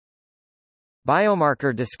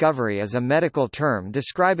Biomarker discovery is a medical term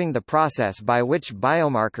describing the process by which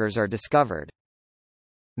biomarkers are discovered.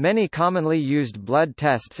 Many commonly used blood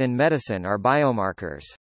tests in medicine are biomarkers.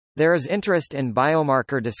 There is interest in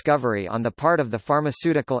biomarker discovery on the part of the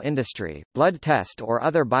pharmaceutical industry. Blood test or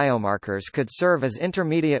other biomarkers could serve as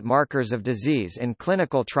intermediate markers of disease in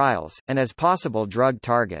clinical trials, and as possible drug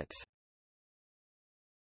targets.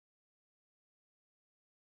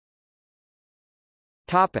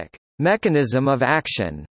 Topic: Mechanism of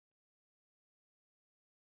action.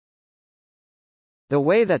 The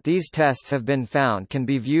way that these tests have been found can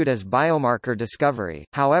be viewed as biomarker discovery,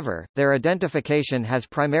 however, their identification has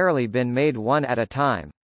primarily been made one at a time.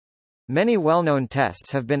 Many well-known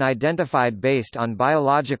tests have been identified based on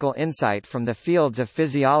biological insight from the fields of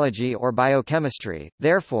physiology or biochemistry,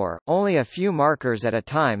 therefore, only a few markers at a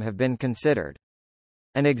time have been considered.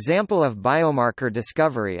 An example of biomarker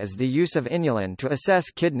discovery is the use of inulin to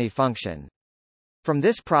assess kidney function. From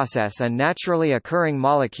this process a naturally occurring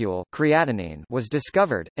molecule, creatinine, was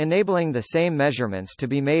discovered, enabling the same measurements to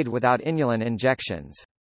be made without inulin injections.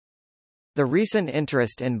 The recent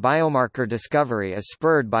interest in biomarker discovery is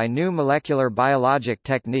spurred by new molecular biologic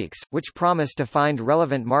techniques, which promise to find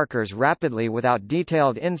relevant markers rapidly without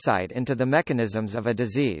detailed insight into the mechanisms of a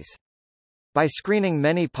disease. By screening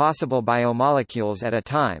many possible biomolecules at a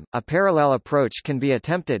time, a parallel approach can be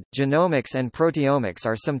attempted. Genomics and proteomics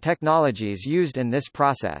are some technologies used in this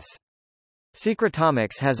process.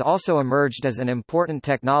 Secretomics has also emerged as an important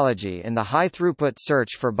technology in the high-throughput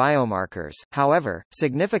search for biomarkers, however,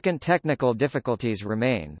 significant technical difficulties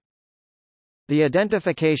remain. The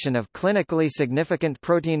identification of clinically significant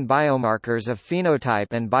protein biomarkers of phenotype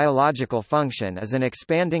and biological function is an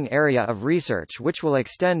expanding area of research which will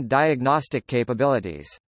extend diagnostic capabilities.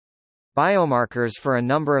 Biomarkers for a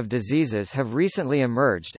number of diseases have recently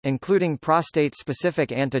emerged, including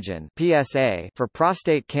prostate-specific antigen (PSA) for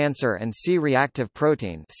prostate cancer and C-reactive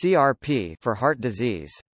protein (CRP) for heart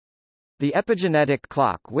disease. The epigenetic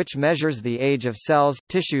clock, which measures the age of cells,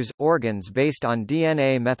 tissues, organs based on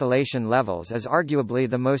DNA methylation levels, is arguably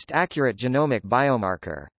the most accurate genomic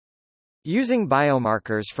biomarker. Using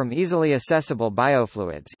biomarkers from easily accessible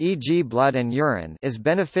biofluids, e.g. blood and urine, is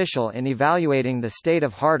beneficial in evaluating the state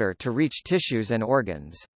of harder-to-reach tissues and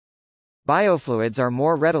organs. Biofluids are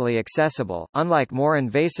more readily accessible, unlike more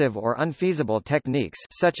invasive or unfeasible techniques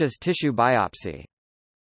such as tissue biopsy.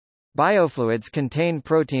 Biofluids contain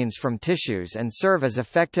proteins from tissues and serve as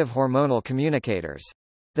effective hormonal communicators.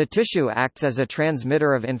 The tissue acts as a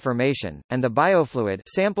transmitter of information, and the biofluid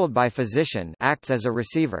sampled by physician acts as a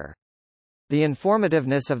receiver. The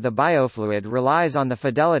informativeness of the biofluid relies on the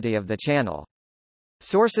fidelity of the channel.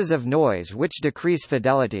 Sources of noise which decrease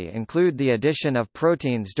fidelity include the addition of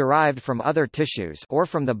proteins derived from other tissues or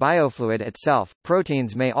from the biofluid itself.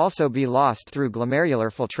 Proteins may also be lost through glomerular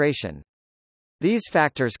filtration. These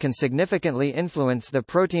factors can significantly influence the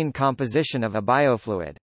protein composition of a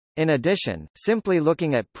biofluid. In addition, simply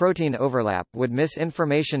looking at protein overlap would miss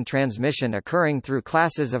information transmission occurring through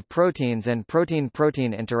classes of proteins and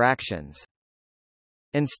protein-protein interactions.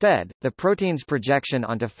 Instead, the protein's projection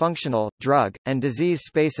onto functional, drug, and disease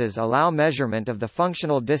spaces allow measurement of the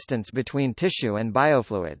functional distance between tissue and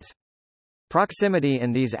biofluids. Proximity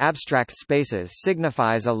in these abstract spaces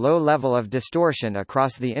signifies a low level of distortion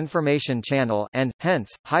across the information channel and, hence,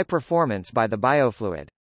 high performance by the biofluid.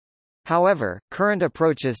 However, current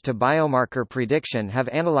approaches to biomarker prediction have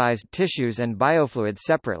analyzed tissues and biofluids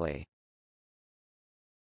separately.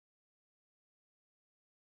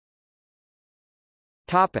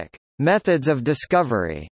 Topic: Methods of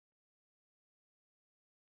discovery.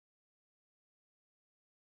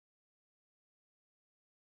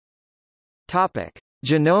 Topic: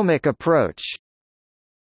 Genomic approach.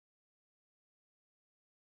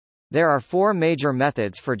 There are four major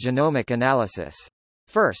methods for genomic analysis.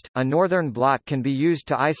 First, a northern blot can be used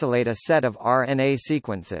to isolate a set of RNA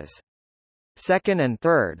sequences. Second and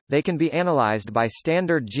third, they can be analyzed by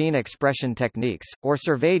standard gene expression techniques, or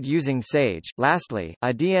surveyed using SAGE. Lastly,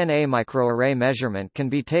 a DNA microarray measurement can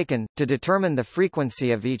be taken, to determine the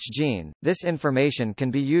frequency of each gene. This information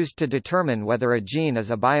can be used to determine whether a gene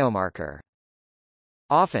is a biomarker.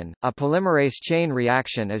 Often, a polymerase chain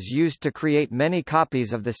reaction is used to create many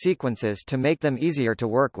copies of the sequences to make them easier to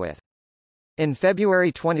work with. In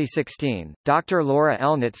February 2016, Dr. Laura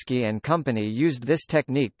Elnitsky and company used this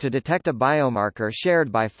technique to detect a biomarker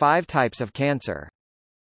shared by 5 types of cancer.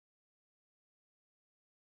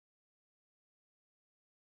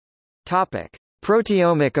 Topic: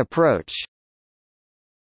 Proteomic approach.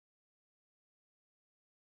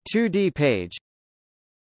 2D page.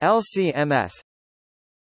 LC-MS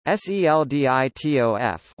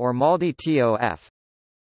SELDITOF or MALDI-TOF.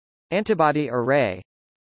 Antibody array.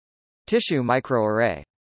 Tissue microarray.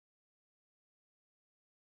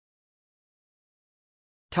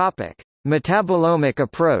 Topic: Metabolomic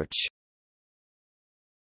approach.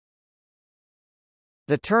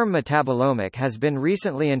 The term metabolomic has been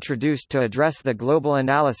recently introduced to address the global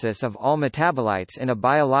analysis of all metabolites in a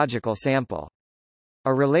biological sample.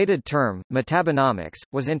 A related term, metabonomics,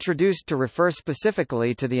 was introduced to refer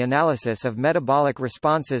specifically to the analysis of metabolic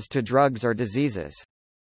responses to drugs or diseases.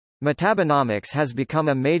 Metabonomics has become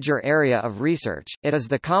a major area of research. It is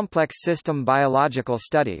the complex system biological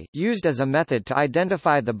study, used as a method to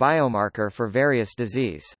identify the biomarker for various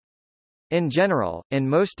disease. In general, in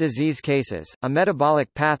most disease cases, a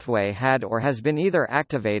metabolic pathway had or has been either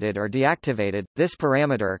activated or deactivated. This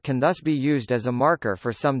parameter can thus be used as a marker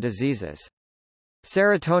for some diseases.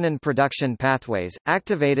 Serotonin production pathways,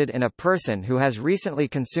 activated in a person who has recently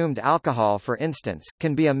consumed alcohol for instance,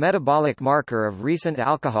 can be a metabolic marker of recent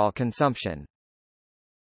alcohol consumption.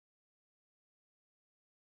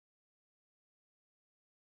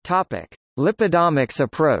 Topic: Lipidomics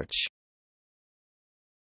approach.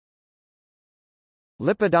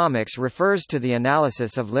 Lipidomics refers to the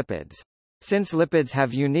analysis of lipids. Since lipids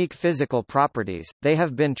have unique physical properties, they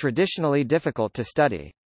have been traditionally difficult to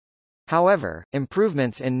study. However,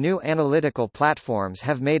 improvements in new analytical platforms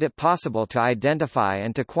have made it possible to identify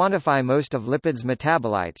and to quantify most of lipids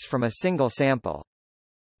metabolites from a single sample.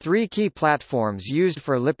 Three key platforms used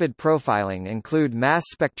for lipid profiling include mass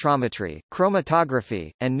spectrometry,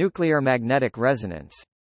 chromatography, and nuclear magnetic resonance.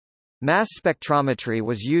 Mass spectrometry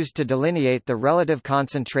was used to delineate the relative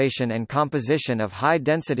concentration and composition of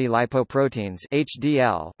high-density lipoproteins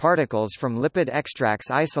 (HDL) particles from lipid extracts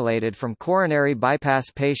isolated from coronary bypass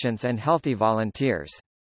patients and healthy volunteers.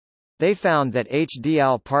 They found that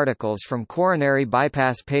HDL particles from coronary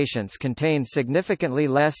bypass patients contain significantly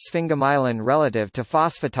less sphingomyelin relative to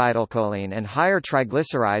phosphatidylcholine and higher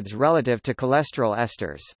triglycerides relative to cholesterol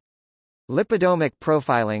esters. Lipidomic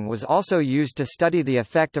profiling was also used to study the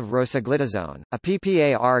effect of rosiglitazone, a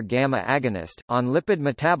PPAR gamma agonist, on lipid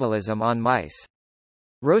metabolism on mice.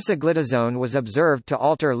 Rosiglitazone was observed to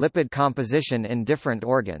alter lipid composition in different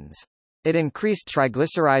organs. It increased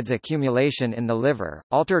triglycerides accumulation in the liver,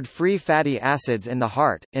 altered free fatty acids in the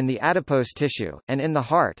heart, in the adipose tissue, and in the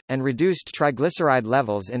heart, and reduced triglyceride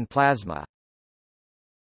levels in plasma.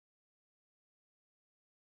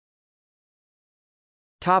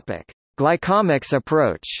 Topic: Glycomics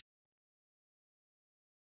approach.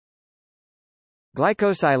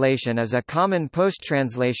 Glycosylation is a common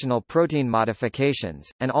post-translational protein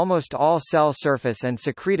modifications, and almost all cell surface and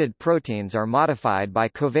secreted proteins are modified by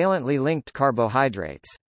covalently linked carbohydrates.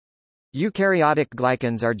 Eukaryotic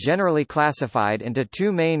glycans are generally classified into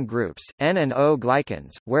two main groups, N and O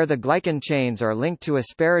glycans, where the glycan chains are linked to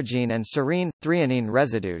asparagine and serine, threonine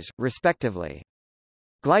residues, respectively.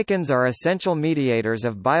 Glycans are essential mediators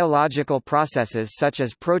of biological processes such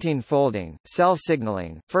as protein folding, cell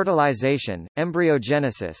signaling, fertilization,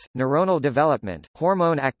 embryogenesis, neuronal development,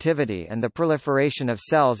 hormone activity and the proliferation of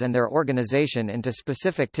cells and their organization into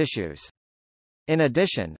specific tissues. In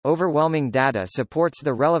addition, overwhelming data supports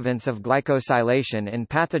the relevance of glycosylation in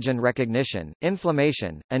pathogen recognition,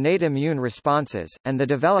 inflammation, innate immune responses, and the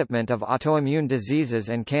development of autoimmune diseases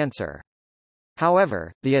and cancer.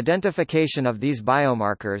 However, the identification of these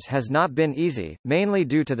biomarkers has not been easy, mainly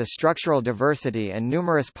due to the structural diversity and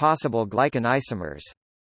numerous possible glycan isomers.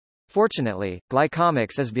 Fortunately,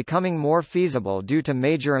 glycomics is becoming more feasible due to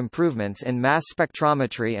major improvements in mass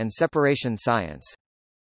spectrometry and separation science.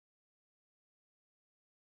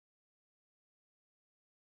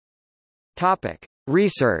 Topic: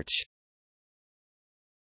 Research.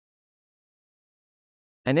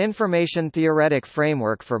 An information-theoretic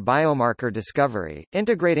framework for biomarker discovery,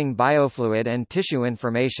 integrating biofluid and tissue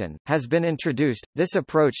information, has been introduced. This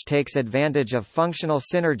approach takes advantage of functional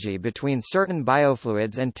synergy between certain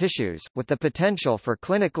biofluids and tissues, with the potential for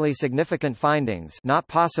clinically significant findings not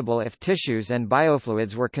possible if tissues and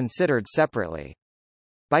biofluids were considered separately.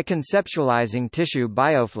 By conceptualizing tissue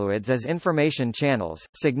biofluids as information channels,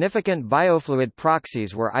 significant biofluid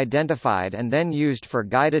proxies were identified and then used for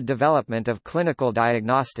guided development of clinical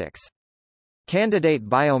diagnostics. Candidate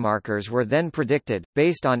biomarkers were then predicted,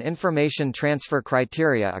 based on information transfer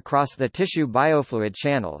criteria across the tissue biofluid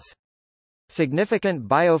channels. Significant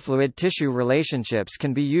biofluid-tissue relationships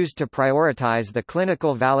can be used to prioritize the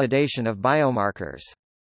clinical validation of biomarkers.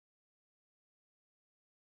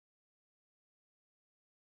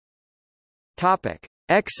 Topic: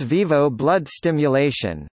 Ex vivo blood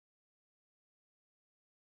stimulation.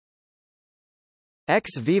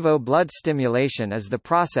 Ex vivo blood stimulation is the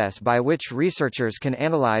process by which researchers can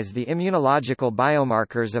analyze the immunological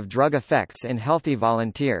biomarkers of drug effects in healthy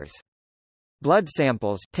volunteers. Blood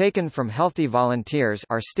samples taken from healthy volunteers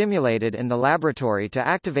are stimulated in the laboratory to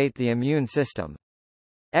activate the immune system.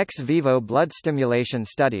 Ex vivo blood stimulation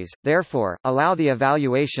studies, therefore, allow the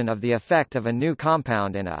evaluation of the effect of a new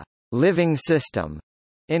compound in a living system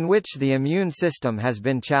in which the immune system has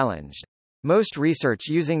been challenged. Most research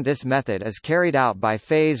using this method is carried out by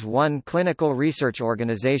Phase I clinical research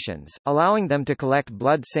organizations, allowing them to collect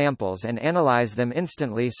blood samples and analyze them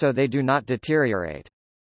instantly so they do not deteriorate.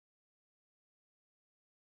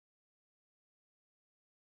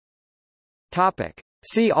 Topic.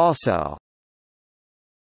 See also: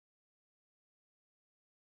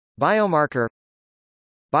 Biomarker,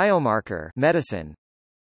 Biomarker medicine,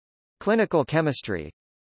 Clinical chemistry,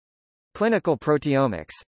 Clinical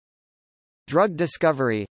proteomics, Drug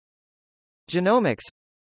discovery, Genomics,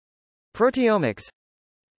 Proteomics,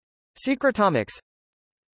 Secretomics,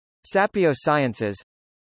 Sapiosciences,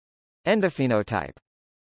 Endophenotype.